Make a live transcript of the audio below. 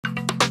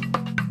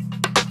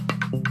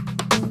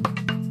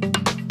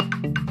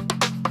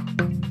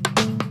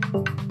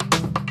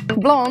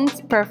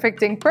Blonde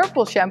Perfecting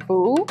Purple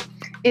Shampoo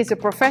is a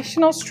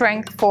professional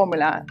strength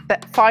formula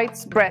that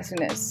fights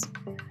brassiness.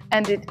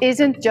 And it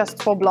isn't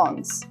just for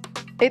blondes.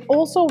 It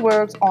also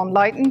works on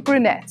lightened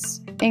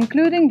brunettes,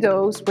 including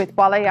those with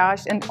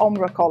balayage and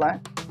ombre color,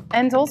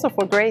 and also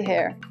for grey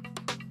hair.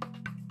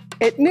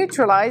 It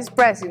neutralizes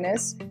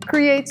brassiness,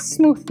 creates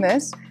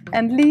smoothness,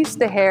 and leaves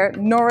the hair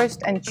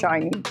nourished and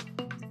shiny.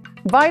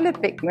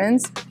 Violet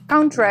pigments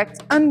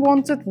counteract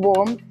unwanted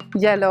warm,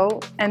 yellow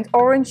and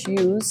orange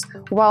hues,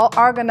 while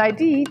Argan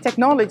ID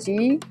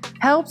technology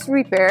helps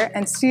repair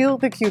and seal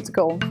the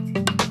cuticle.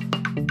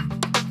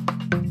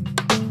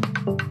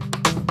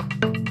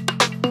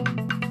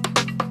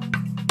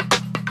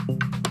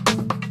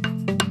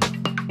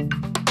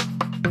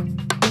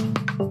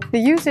 The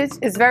usage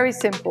is very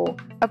simple.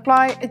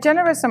 Apply a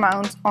generous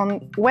amount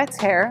on wet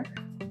hair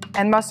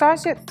and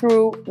massage it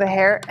through the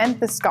hair and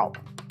the scalp.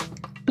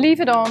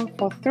 Leave it on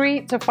for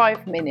 3 to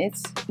 5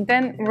 minutes,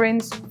 then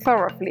rinse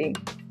thoroughly.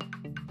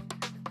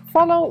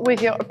 Follow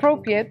with your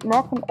appropriate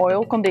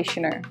Moroccanoil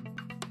conditioner,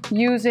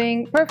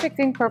 using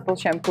Perfecting Purple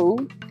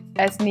shampoo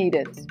as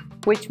needed,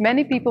 which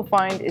many people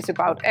find is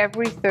about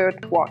every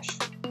third wash.